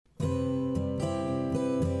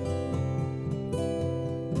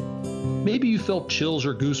Maybe you felt chills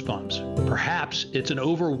or goosebumps. Perhaps it's an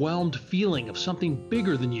overwhelmed feeling of something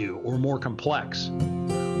bigger than you or more complex.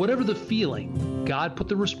 Whatever the feeling, God put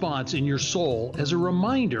the response in your soul as a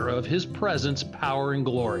reminder of His presence, power, and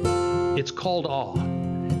glory. It's called awe,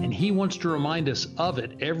 and He wants to remind us of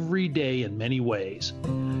it every day in many ways.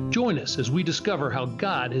 Join us as we discover how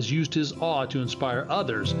God has used His awe to inspire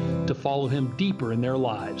others to follow Him deeper in their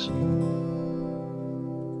lives.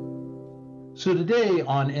 So today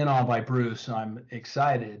on In Awe by Bruce, I'm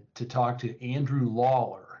excited to talk to Andrew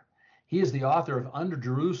Lawler. He is the author of Under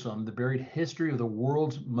Jerusalem, The Buried History of the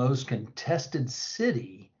World's Most Contested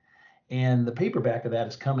City. And the paperback of that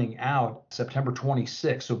is coming out September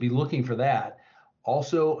 26th, so be looking for that.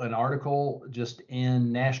 Also, an article just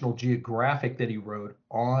in National Geographic that he wrote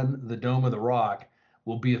on the Dome of the Rock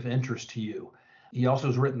will be of interest to you. He also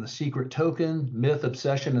has written The Secret Token, Myth,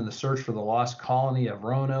 Obsession, and the Search for the Lost Colony of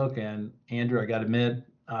Roanoke. And Andrew, I got to admit,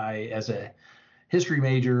 as a history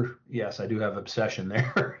major, yes, I do have obsession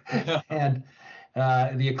there. And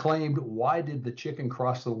the acclaimed Why Did the Chicken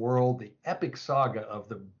Cross the World? The epic saga of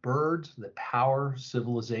the birds that power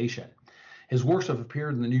civilization. His works have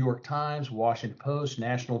appeared in the New York Times, Washington Post,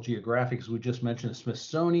 National Geographic, as we just mentioned, the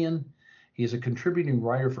Smithsonian. He is a contributing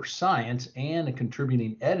writer for Science and a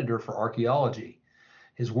contributing editor for Archaeology.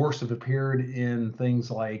 His works have appeared in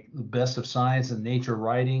things like the Best of Science and Nature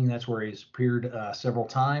Writing. That's where he's appeared several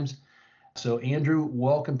times. So, Andrew,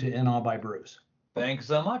 welcome to In Awe by Bruce. Thanks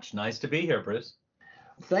so much. Nice to be here, Bruce.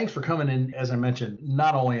 Thanks for coming in. As I mentioned,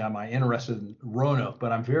 not only am I interested in Roanoke,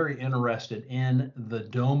 but I'm very interested in the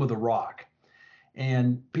Dome of the Rock.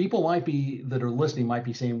 And people that are listening might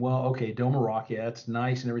be saying, well, okay, Dome of Rock, yeah, it's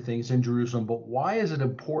nice and everything. It's in Jerusalem, but why is it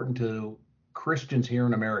important to Christians here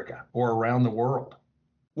in America or around the world?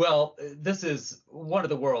 Well, this is one of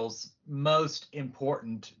the world's most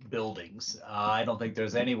important buildings. I don't think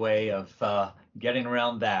there's any way of getting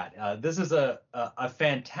around that. This is a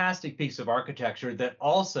fantastic piece of architecture that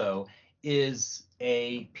also is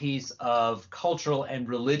a piece of cultural and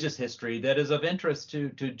religious history that is of interest to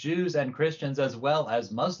Jews and Christians as well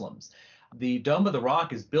as Muslims. The Dome of the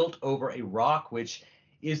Rock is built over a rock which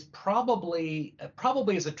is probably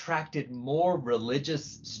has attracted more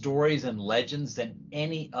religious stories and legends than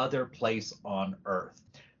any other place on earth.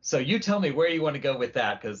 So you tell me where you want to go with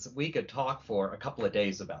that, because we could talk for a couple of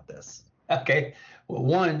days about this. Okay. Well,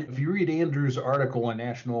 one, if you read Andrew's article in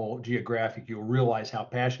National Geographic, you'll realize how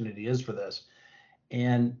passionate he is for this.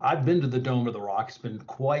 And I've been to the Dome of the Rock. It's been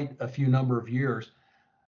quite a few number of years.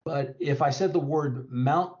 But if I said the word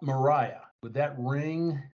Mount Moriah, would that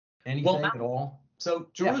ring anything at all? So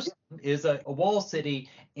Jerusalem is a walled city,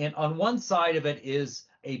 and on one side of it is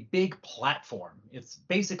a big platform. It's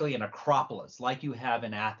basically an acropolis, like you have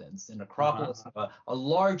in Athens, an acropolis, a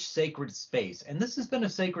large sacred space. And this has been a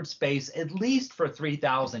sacred space at least for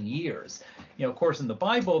 3,000 years. You know, of course, in the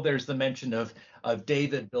Bible, there's the mention of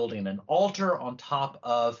David building an altar on top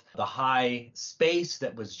of the high space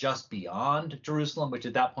that was just beyond Jerusalem, which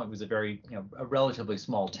at that point was a relatively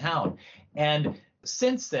small town. And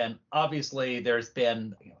since then, obviously, there's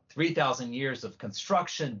been 3,000 years of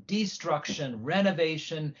construction, destruction,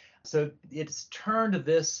 renovation. So it's turned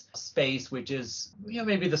this space, which is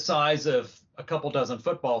maybe the size of a couple dozen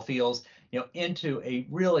football fields, into a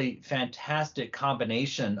really fantastic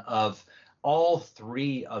combination of all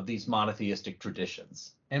three of these monotheistic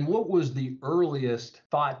traditions. And what was the earliest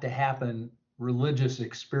thought to happen religious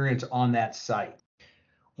experience on that site?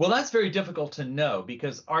 Well, that's very difficult to know,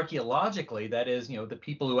 because archaeologically, that is, the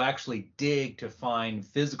people who actually dig to find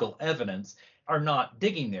physical evidence are not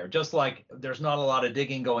digging there. Just like there's not a lot of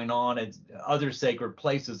digging going on at other sacred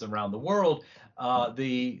places around the world,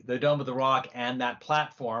 the Dome of the Rock and that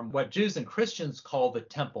platform, what Jews and Christians call the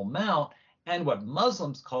Temple Mount, and what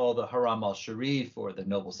Muslims call the Haram al-Sharif, or the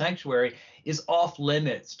Noble Sanctuary, is off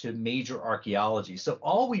limits to major archaeology. So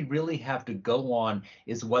all we really have to go on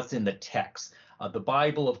is what's in the text. The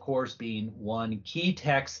Bible, of course, being one key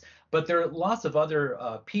text, but there are lots of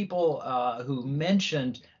other people who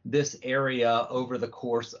mentioned this area over the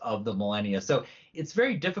course of the millennia. So it's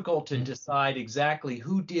very difficult to decide exactly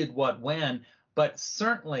who did what when, but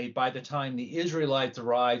certainly by the time the Israelites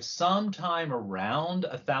arrived, sometime around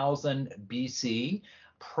 1000 BC,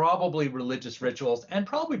 probably religious rituals, and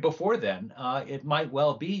probably before then, it might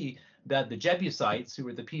well be that the Jebusites, who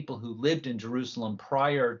were the people who lived in Jerusalem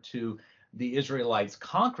prior to the Israelites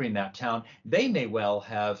conquering that town, they may well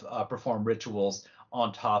have performed rituals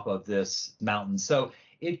on top of this mountain. So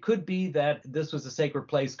it could be that this was a sacred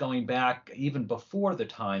place going back even before the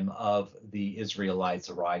time of the Israelites'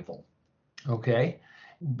 arrival. Okay.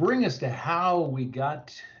 Bring us to how we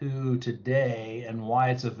got to today and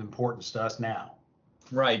why it's of importance to us now.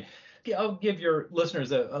 Right. Yeah, I'll give your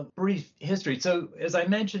listeners a brief history. So, as I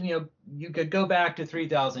mentioned, you could go back to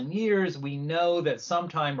 3,000 years. We know that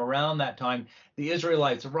sometime around that time, the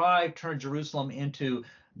Israelites arrived, turned Jerusalem into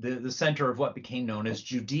the center of what became known as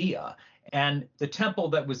Judea. And the temple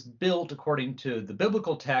that was built, according to the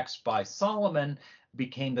biblical text, by Solomon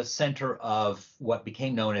became the center of what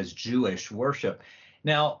became known as Jewish worship.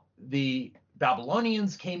 Now, the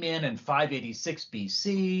Babylonians came in 586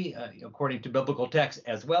 BC. According to biblical texts,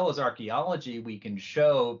 as well as archaeology, we can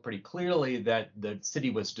show pretty clearly that the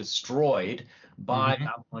city was destroyed by Mm-hmm.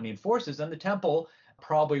 Babylonian forces, and the temple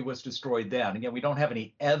probably was destroyed then. Again, we don't have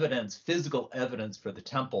any evidence, physical evidence for the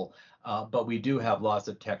temple, but we do have lots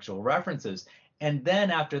of textual references. And then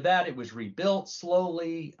after that, it was rebuilt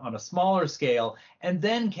slowly on a smaller scale. And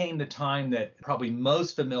then came the time that probably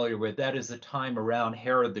most familiar with, that is the time around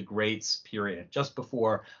Herod the Great's period, just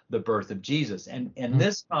before the birth of Jesus. And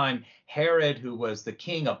this time, Herod, who was the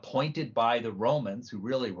king appointed by the Romans, who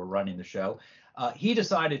really were running the show, he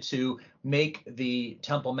decided to make the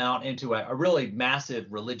Temple Mount into a really massive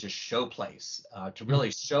religious showplace to really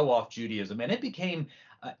show off Judaism. And it became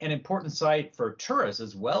an important site for tourists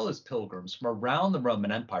as well as pilgrims from around the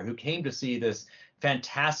Roman Empire who came to see this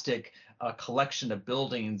fantastic collection of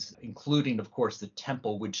buildings, including, of course, the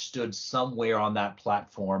temple, which stood somewhere on that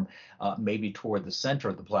platform, maybe toward the center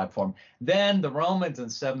of the platform. Then the Romans in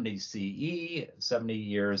 70 CE, 70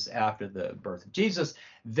 years after the birth of Jesus,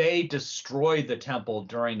 they destroyed the temple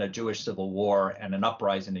during a Jewish civil war and an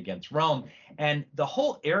uprising against Rome. And the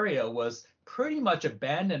whole area was pretty much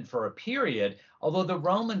abandoned for a period, although the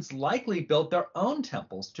Romans likely built their own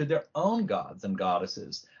temples to their own gods and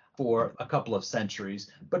goddesses for a couple of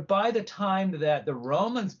centuries. But by the time that the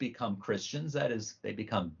Romans become Christians, that is, they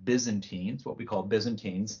become Byzantines, what we call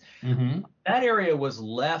Byzantines, Mm-hmm. that area was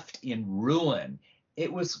left in ruin.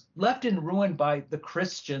 It was left in ruin by the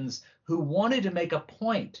Christians who wanted to make a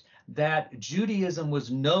point that Judaism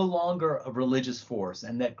was no longer a religious force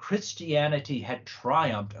and that Christianity had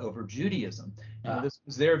triumphed over Judaism. This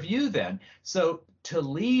was their view then. So to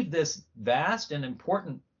leave this vast and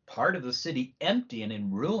important part of the city empty and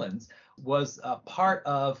in ruins was a part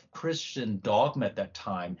of Christian dogma at that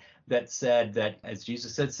time that said that, as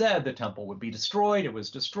Jesus had said, the temple would be destroyed. It was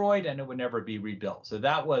destroyed and it would never be rebuilt. So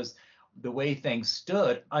that was the way things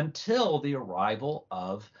stood until the arrival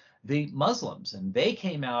of the Muslims. And they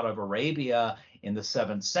came out of Arabia in the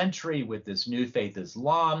 7th century with this new faith,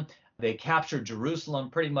 Islam. They captured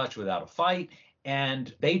Jerusalem pretty much without a fight.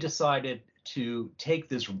 And they decided to take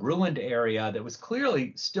this ruined area that was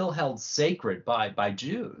clearly still held sacred by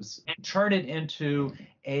Jews and turn it into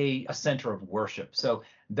a center of worship. So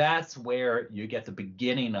that's where you get the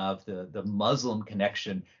beginning of the Muslim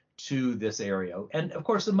connection to this area. And of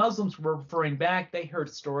course, the Muslims were referring back. They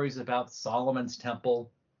heard stories about Solomon's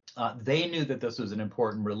temple. They knew that this was an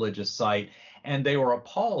important religious site, and they were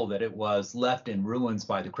appalled that it was left in ruins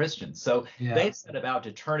by the Christians. So they set about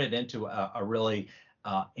to turn it into a really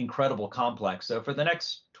incredible complex. So for the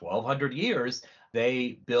next 1,200 years,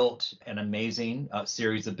 they built an amazing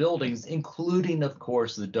series of buildings, including, of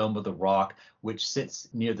course, the Dome of the Rock, which sits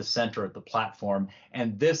near the center of the platform.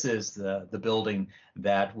 And this is the building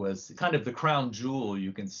that was kind of the crown jewel,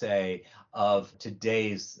 you can say, of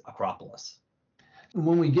today's Acropolis.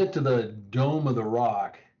 When we get to the Dome of the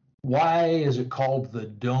Rock, why is it called the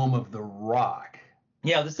Dome of the Rock?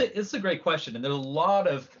 Yeah, this is a great question. And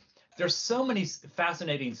there's so many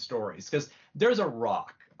fascinating stories because there's a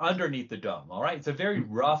rock underneath the dome, all right? It's a very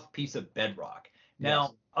rough piece of bedrock.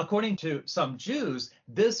 Now, according to some Jews,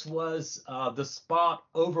 this was the spot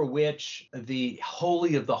over which the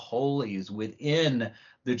Holy of the Holies within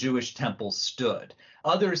the Jewish temple stood.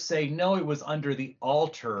 Others say, no, it was under the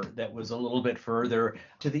altar that was a little bit further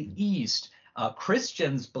to the east.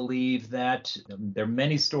 Christians believe that there are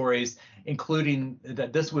many stories, including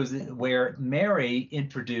that this was where Mary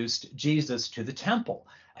introduced Jesus to the temple.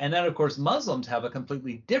 And then, of course, Muslims have a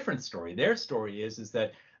completely different story. Their story is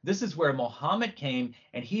that this is where Muhammad came,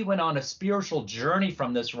 and he went on a spiritual journey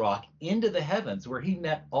from this rock into the heavens, where he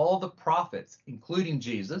met all the prophets, including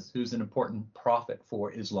Jesus, who's an important prophet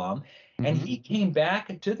for Islam. And he came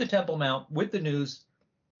back to the Temple Mount with the news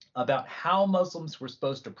about how Muslims were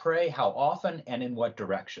supposed to pray, how often, and in what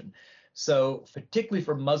direction. So particularly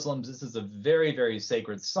for Muslims, this is a very, very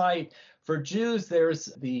sacred site. For Jews, there's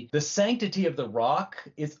the sanctity of the rock.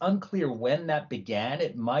 It's unclear when that began.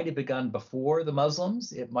 It might have begun before the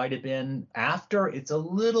Muslims. It might have been after. It's a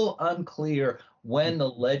little unclear when the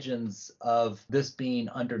legends of this being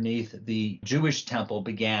underneath the Jewish temple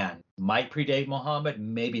began. might predate Muhammad,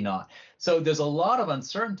 maybe not. So there's a lot of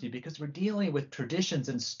uncertainty because we're dealing with traditions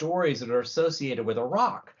and stories that are associated with a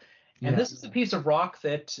rock. And Yeah. this is a piece of rock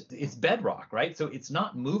that it's bedrock, right? So it's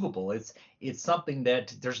not movable. It's something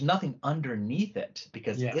that there's nothing underneath it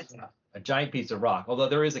because Yeah. it's a giant piece of rock, although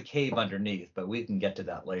there is a cave underneath, but we can get to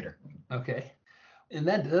that later. Okay. And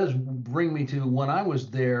that does bring me to when I was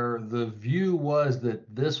there, the view was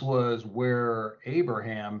that this was where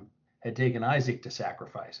Abraham had taken Isaac to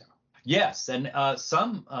sacrifice him. Yes, and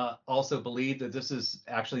some also believe that this is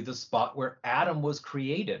actually the spot where Adam was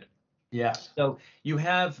created. Yes. So you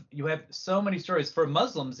have so many stories. For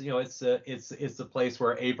Muslims, it's the place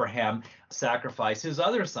where Abraham sacrificed his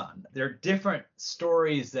other son. There are different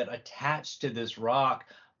stories that attach to this rock,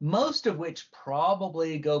 most of which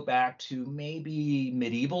probably go back to maybe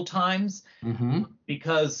medieval times, Mm-hmm.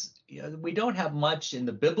 because we don't have much in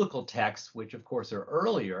the biblical texts, which of course are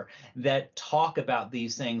earlier, that talk about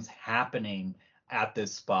these things happening at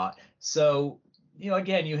this spot. So,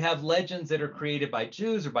 again, you have legends that are created by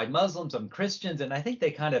Jews or by Muslims and Christians, and I think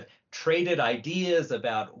they kind of traded ideas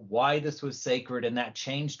about why this was sacred, and that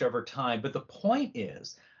changed over time. But the point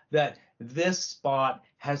is that this spot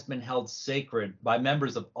has been held sacred by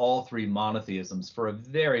members of all three monotheisms for a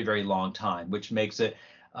very, very long time, which makes it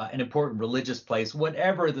an important religious place,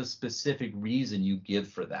 whatever the specific reason you give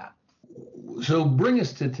for that. So bring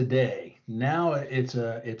us to today. Now it's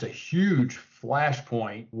a huge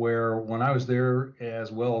flashpoint where when I was there,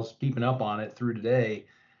 as well as keeping up on it through today,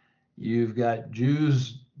 you've got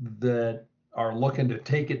Jews that are looking to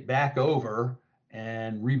take it back over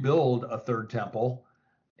and rebuild a third temple.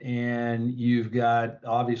 And you've got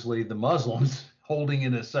obviously the Muslims holding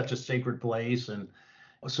it as such a sacred place and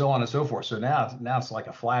so on and so forth. So now it's like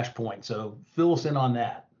a flashpoint. So fill us in on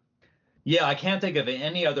that. Yeah, I can't think of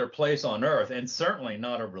any other place on earth, and certainly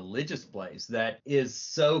not a religious place, that is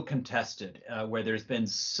so contested, where there's been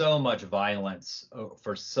so much violence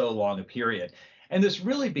for so long a period. And this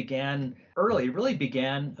really began early, really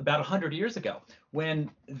began about 100 years ago,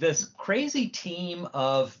 when this crazy team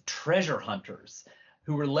of treasure hunters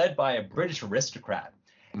who were led by a British aristocrat,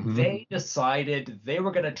 Mm-hmm. they decided they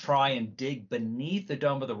were going to try and dig beneath the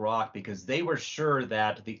Dome of the Rock because they were sure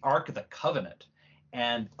that the Ark of the Covenant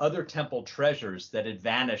and other temple treasures that had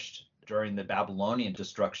vanished during the Babylonian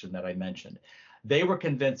destruction that I mentioned, they were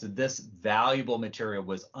convinced that this valuable material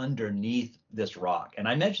was underneath this rock. And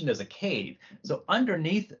I mentioned there's a cave. So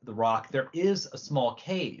underneath the rock, there is a small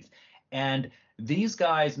cave. And these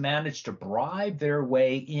guys managed to bribe their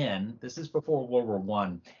way in. This is before World War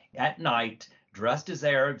I. At night, dressed as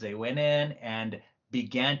Arabs, they went in and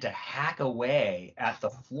began to hack away at the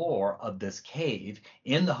floor of this cave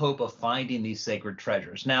in the hope of finding these sacred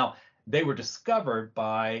treasures. Now, they were discovered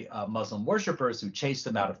by Muslim worshippers who chased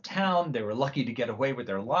them out of town. They were lucky to get away with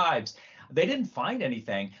their lives. They didn't find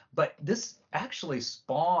anything, but this actually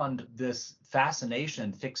spawned this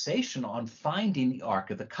fascination, fixation on finding the Ark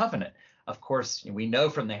of the Covenant. Of course, we know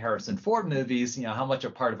from the Harrison Ford movies, how much a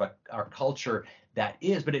part of our culture that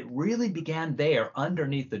is, but it really began there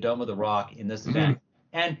underneath the Dome of the Rock in this event.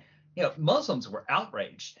 And Muslims were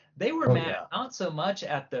outraged. They were mad not so much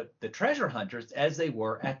at the treasure hunters as they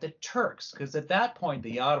were at the Turks, because at that point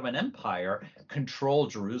the Ottoman Empire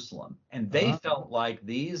controlled Jerusalem, and they felt like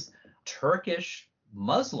these Turkish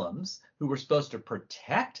Muslims who were supposed to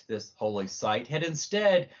protect this holy site had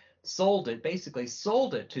instead basically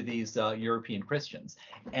sold it to these European Christians.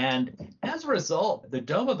 And as a result, the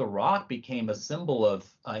Dome of the Rock became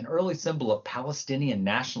an early symbol of Palestinian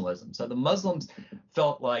nationalism. So the Muslims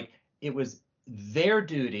felt like it was their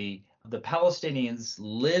duty, the Palestinians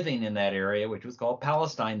living in that area, which was called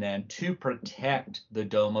Palestine then, to protect the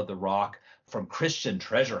Dome of the Rock from Christian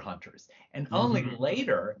treasure hunters. And only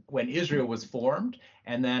later, when Israel was formed,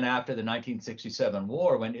 and then after the 1967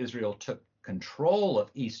 war, when Israel took control of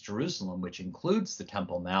East Jerusalem, which includes the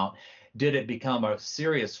Temple Mount, did it become a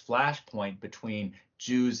serious flashpoint between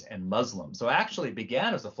Jews and Muslims. So actually it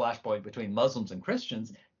began as a flashpoint between Muslims and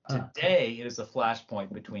Christians. Today, it is a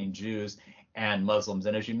flashpoint between Jews and Muslims.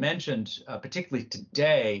 And as you mentioned, particularly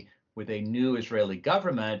today, with a new Israeli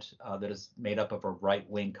government that is made up of a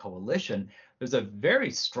right-wing coalition, there's a very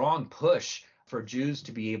strong push for Jews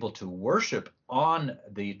to be able to worship on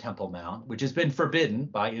the Temple Mount, which has been forbidden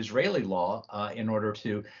by Israeli law in order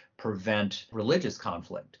to prevent religious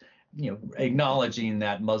conflict. Acknowledging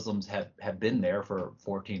that Muslims have been there for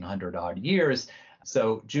 1,400 odd years.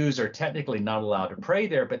 So Jews are technically not allowed to pray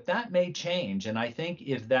there, but that may change. And I think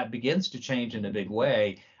if that begins to change in a big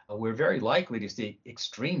way, we're very likely to see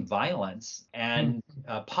extreme violence and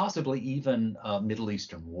possibly even a Middle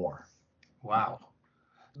Eastern war. Wow.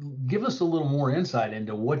 Give us a little more insight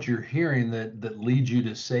into what you're hearing that leads you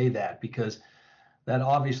to say that, because that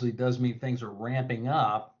obviously does mean things are ramping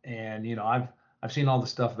up. And I've seen all the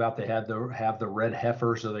stuff about they have the red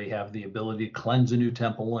heifer, so they have the ability to cleanse a new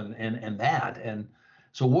temple and that. And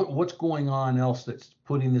so what's going on else that's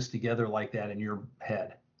putting this together like that in your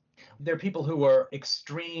head? There are people who are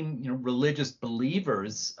extreme, religious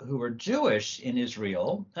believers who are Jewish in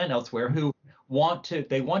Israel and elsewhere who want to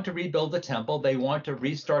rebuild the temple. They want to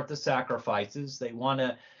restart the sacrifices. They want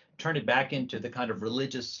to turn it back into the kind of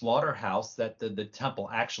religious slaughterhouse that the temple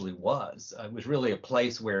actually was. It was really a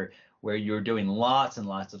place where you're doing lots and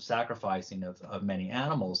lots of sacrificing of many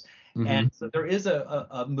animals. Hmm. And so there is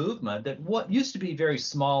a movement that what used to be very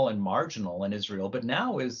small and marginal in Israel, but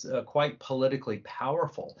now is quite politically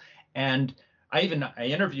powerful. And I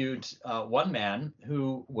interviewed one man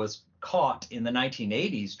who was caught in the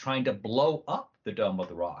 1980s trying to blow up the Dome of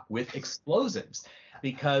the Rock with explosives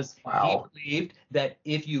because he Wow. believed that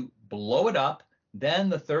if you blow it up, then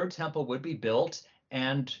the third temple would be built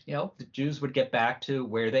and the Jews would get back to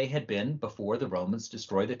where they had been before the Romans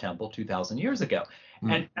destroyed the temple 2,000 years ago.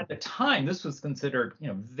 Mm. And at the time, this was considered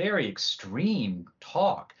very extreme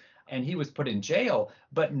talk. And he was put in jail.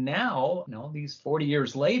 But now, these 40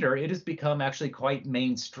 years later, it has become actually quite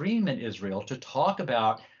mainstream in Israel to talk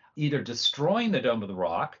about either destroying the Dome of the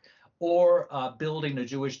Rock or building a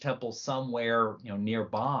Jewish temple somewhere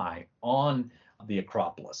nearby on the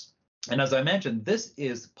Acropolis. And as I mentioned, this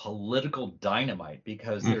is political dynamite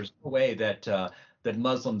because Mm. there's no way that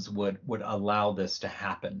Muslims would allow this to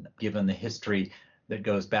happen, given the history that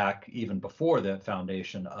goes back even before the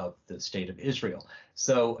foundation of the state of Israel.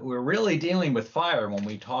 So we're really dealing with fire when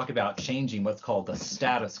we talk about changing what's called the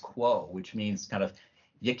status quo, which means kind of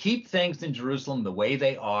you keep things in Jerusalem the way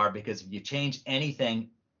they are, because if you change anything,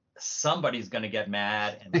 somebody's going to get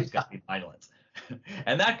mad and there's going to be violence.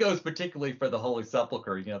 And that goes particularly for the Holy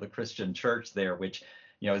Sepulchre, the Christian church there, which,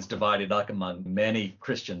 is divided up among many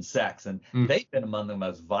Christian sects. And Mm. they've been among the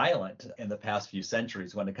most violent in the past few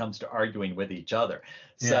centuries when it comes to arguing with each other.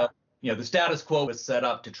 Yeah. So, the status quo was set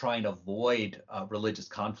up to try and avoid religious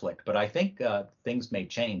conflict. But I think things may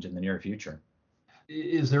change in the near future.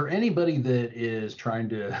 Is there anybody that is trying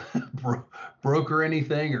to broker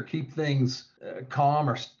anything or keep things calm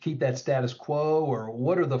or keep that status quo, or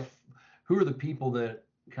who are the people that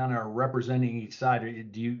kind of are representing each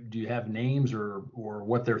side? Do you have names or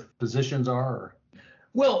what their positions are? Or?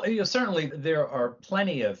 Well, certainly there are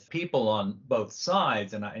plenty of people on both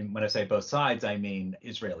sides. And when I say both sides, I mean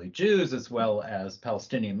Israeli Jews as well as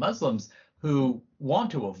Palestinian Muslims who want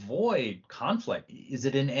to avoid conflict. Is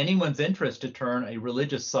it in anyone's interest to turn a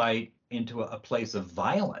religious site into a place of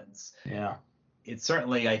violence? Yeah. It's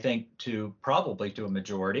certainly, I think, probably to a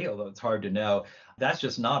majority, although it's hard to know, that's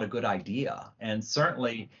just not a good idea. And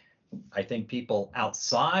certainly, I think people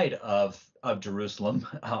outside of Jerusalem,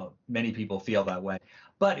 many people feel that way.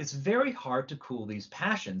 But it's very hard to cool these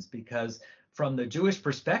passions because, from the Jewish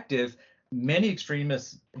perspective, many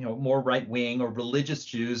extremists, more right wing or religious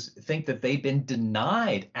Jews, think that they've been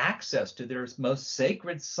denied access to their most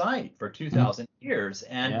sacred site for Mm. 2,000 years.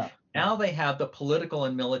 And Yeah. now they have the political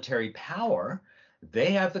and military power.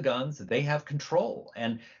 They have the guns, they have control,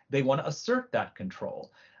 and they want to assert that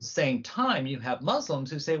control. Same time, you have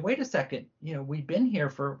Muslims who say, wait a second, we've been here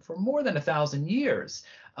for more than 1,000 years.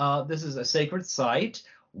 This is a sacred site.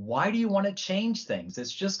 Why do you want to change things?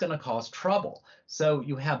 It's just going to cause trouble. So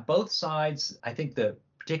you have both sides, I think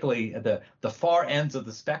particularly the far ends of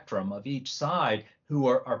the spectrum of each side who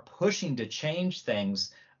are pushing to change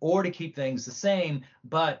things or to keep things the same,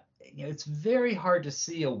 but it's very hard to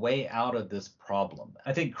see a way out of this problem.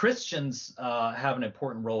 I think Christians have an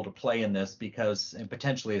important role to play in this and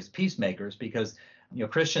potentially as peacemakers, because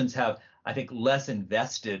Christians have, I think, less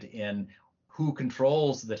invested in who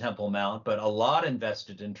controls the Temple Mount, but a lot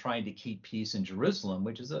invested in trying to keep peace in Jerusalem,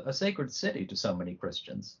 which is a sacred city to so many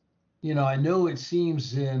Christians. I know it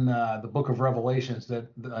seems in the book of Revelations that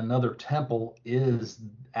another temple is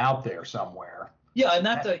out there somewhere. Yeah,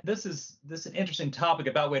 and this is an interesting topic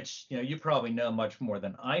about which you probably know much more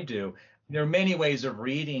than I do. There are many ways of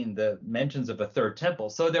reading the mentions of a third temple.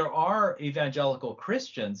 So there are evangelical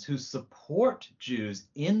Christians who support Jews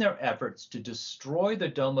in their efforts to destroy the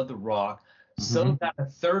Dome of the Rock Hmm. so that a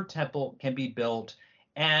third temple can be built.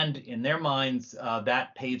 And in their minds,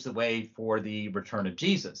 that paves the way for the return of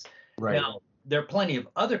Jesus. Right. Now, there are plenty of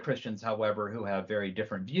other Christians, however, who have very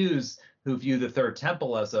different views, who view the third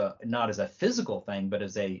temple as not as a physical thing, but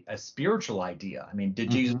as a spiritual idea. I mean,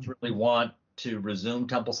 did Jesus Hmm. really want to resume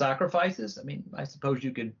temple sacrifices? I mean, I suppose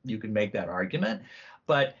you could make that argument,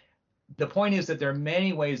 but The point is that there are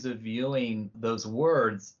many ways of viewing those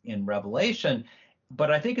words in Revelation,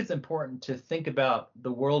 but I think it's important to think about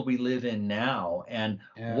the world we live in now and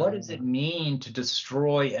what Yeah. does it mean to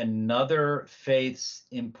destroy another faith's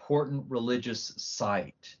important religious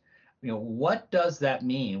site? What does that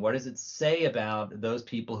mean? What does it say about those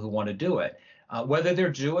people who want to do it? Whether they're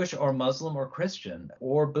Jewish or Muslim or Christian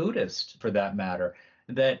or Buddhist for that matter,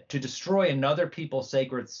 that to destroy another people's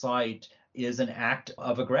sacred site is an act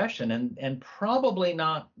of aggression and probably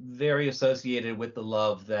not very associated with the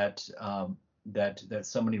love that that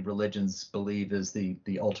so many religions believe is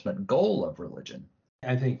the ultimate goal of religion.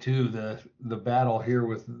 I think too the battle here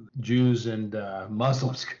with Jews and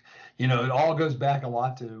Muslims, it all goes back a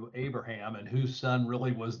lot to Abraham and whose son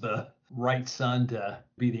really was the right son to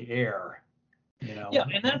be the heir. Yeah,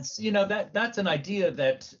 and that's an idea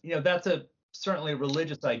that that's a certainly a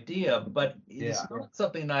religious idea, but it's Yeah. not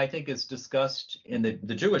something that I think is discussed in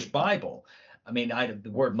the Jewish Bible. I mean,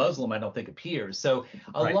 the word Muslim I don't think appears. So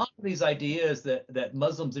a Right. lot of these ideas that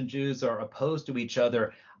Muslims and Jews are opposed to each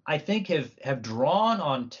other, I think have drawn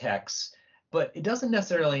on texts, but it doesn't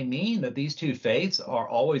necessarily mean that these two faiths are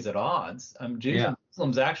always at odds. Jews Yeah. and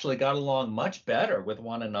Muslims actually got along much better with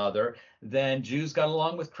one another than Jews got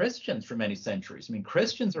along with Christians for many centuries. I mean,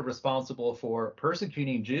 Christians are responsible for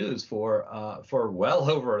persecuting Jews for well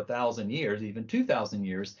over 1,000 years, even 2,000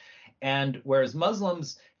 years. And whereas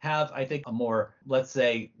Muslims have, I think, a more, let's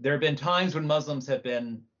say, there have been times when Muslims have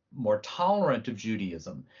been more tolerant of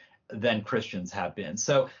Judaism than Christians have been.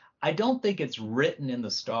 So I don't think it's written in the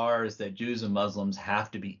stars that Jews and Muslims have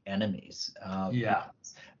to be enemies. Yeah.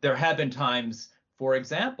 There have been times, for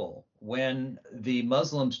example, when the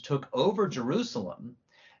Muslims took over Jerusalem,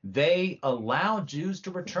 they allowed Jews to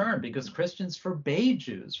return because Christians forbade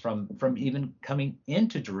Jews from even coming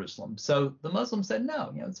into Jerusalem. So the Muslims said,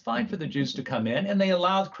 no, it's fine for the Jews to come in, and they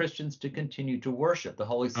allowed Christians to continue to worship. The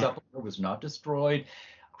Holy Sepulchre was not destroyed.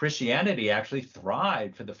 Christianity actually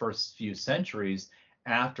thrived for the first few centuries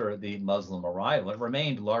after the Muslim arrival. It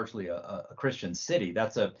remained largely a Christian city.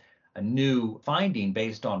 That's a new finding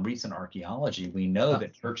based on recent archaeology. We know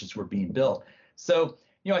that churches were being built. So,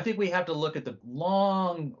 I think we have to look at the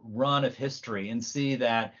long run of history and see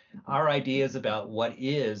that our ideas about what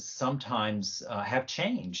is sometimes have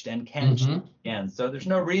changed and can change again. So there's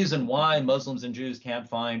no reason why Muslims and Jews can't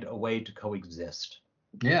find a way to coexist.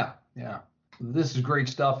 Yeah. Yeah. This is great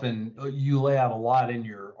stuff, and you lay out a lot in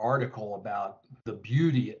your article about the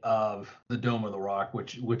beauty of the Dome of the Rock,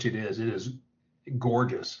 which it is. It is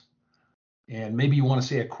gorgeous. And maybe you want to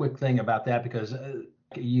say a quick thing about that because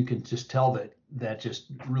you can just tell that just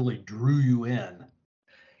really drew you in.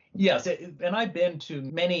 Yes, and I've been to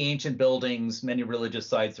many ancient buildings, many religious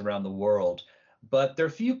sites around the world, but there are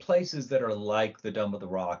few places that are like the Dome of the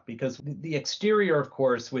Rock because the exterior, of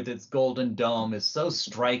course, with its golden dome is so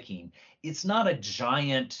striking. It's not a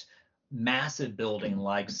giant, massive building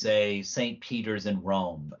like, say, St. Peter's in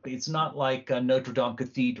Rome. It's not like Notre Dame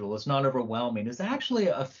Cathedral. It's not overwhelming. It's actually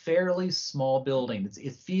a fairly small building.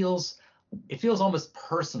 It feels almost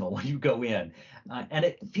personal when you go in, and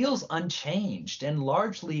it feels unchanged, and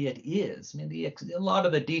largely it is. I mean, a lot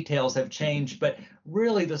of the details have changed, but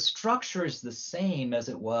really the structure is the same as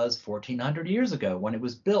it was 1,400 years ago when it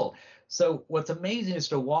was built. So what's amazing is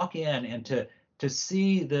to walk in and to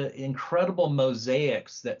see the incredible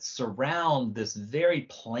mosaics that surround this very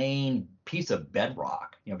plain piece of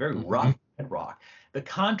bedrock, very rough bedrock. The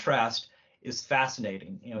contrast is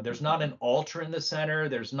fascinating. There's not an altar in the center.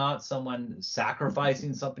 There's not someone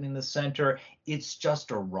sacrificing something in the center. It's just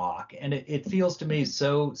a rock. And it feels to me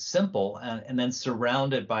so simple and then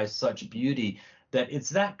surrounded by such beauty that it's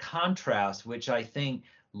that contrast which I think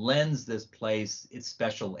lends this place its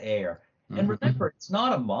special air. And remember, it's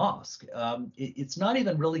not a mosque. It's not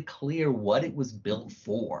even really clear what it was built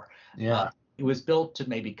for. Yeah. It was built to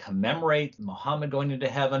maybe commemorate Muhammad going into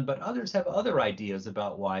heaven, but others have other ideas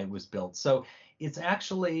about why it was built. So it's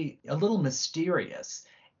actually a little mysterious.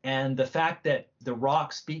 And the fact that the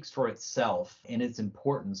rock speaks for itself in its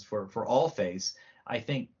importance for all faiths, I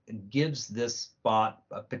think gives this spot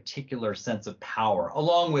a particular sense of power,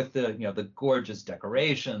 along with the gorgeous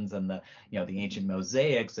decorations and the ancient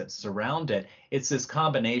mosaics that surround it. It's this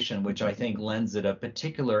combination which I think lends it a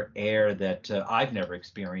particular air that I've never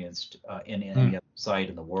experienced in any other site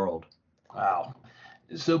in the world. Wow.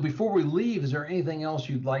 So before we leave, is there anything else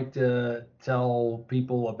you'd like to tell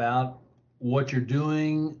people about what you're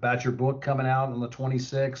doing, about your book coming out on the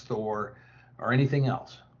 26th, or anything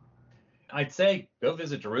else? I'd say go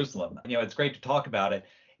visit Jerusalem. It's great to talk about it.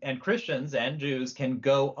 And Christians and Jews can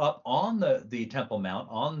go up on the Temple Mount,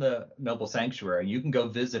 on the noble sanctuary. You can go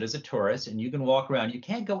visit as a tourist and you can walk around. You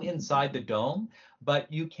can't go inside the dome,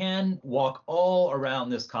 but you can walk all around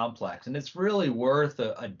this complex. And it's really worth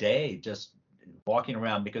a day just walking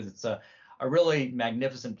around because it's a really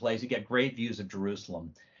magnificent place. You get great views of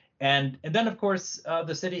Jerusalem. And then, of course,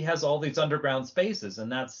 the city has all these underground spaces,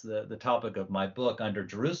 and that's the topic of my book, Under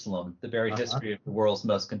Jerusalem, the very history of the world's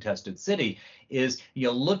most contested city, is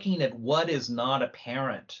looking at what is not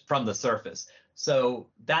apparent from the surface. So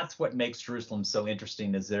that's what makes Jerusalem so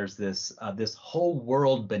interesting, is there's this whole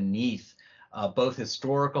world beneath, both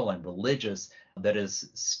historical and religious, that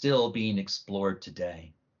is still being explored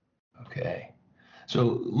today. Okay.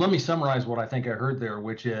 So let me summarize what I think I heard there,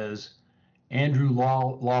 which is Andrew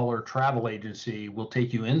Lawler Travel Agency will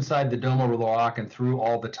take you inside the Dome over the Rock and through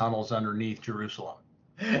all the tunnels underneath Jerusalem.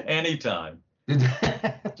 Anytime.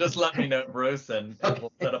 Just let me know, Bruce, and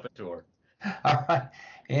we'll set up a tour. All right.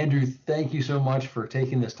 Andrew, thank you so much for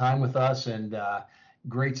taking this time with us, and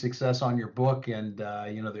great success on your book and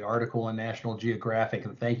the article in National Geographic.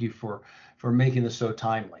 And thank you for making this so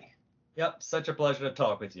timely. Yep, such a pleasure to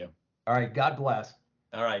talk with you. All right. God bless.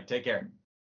 All right. Take care.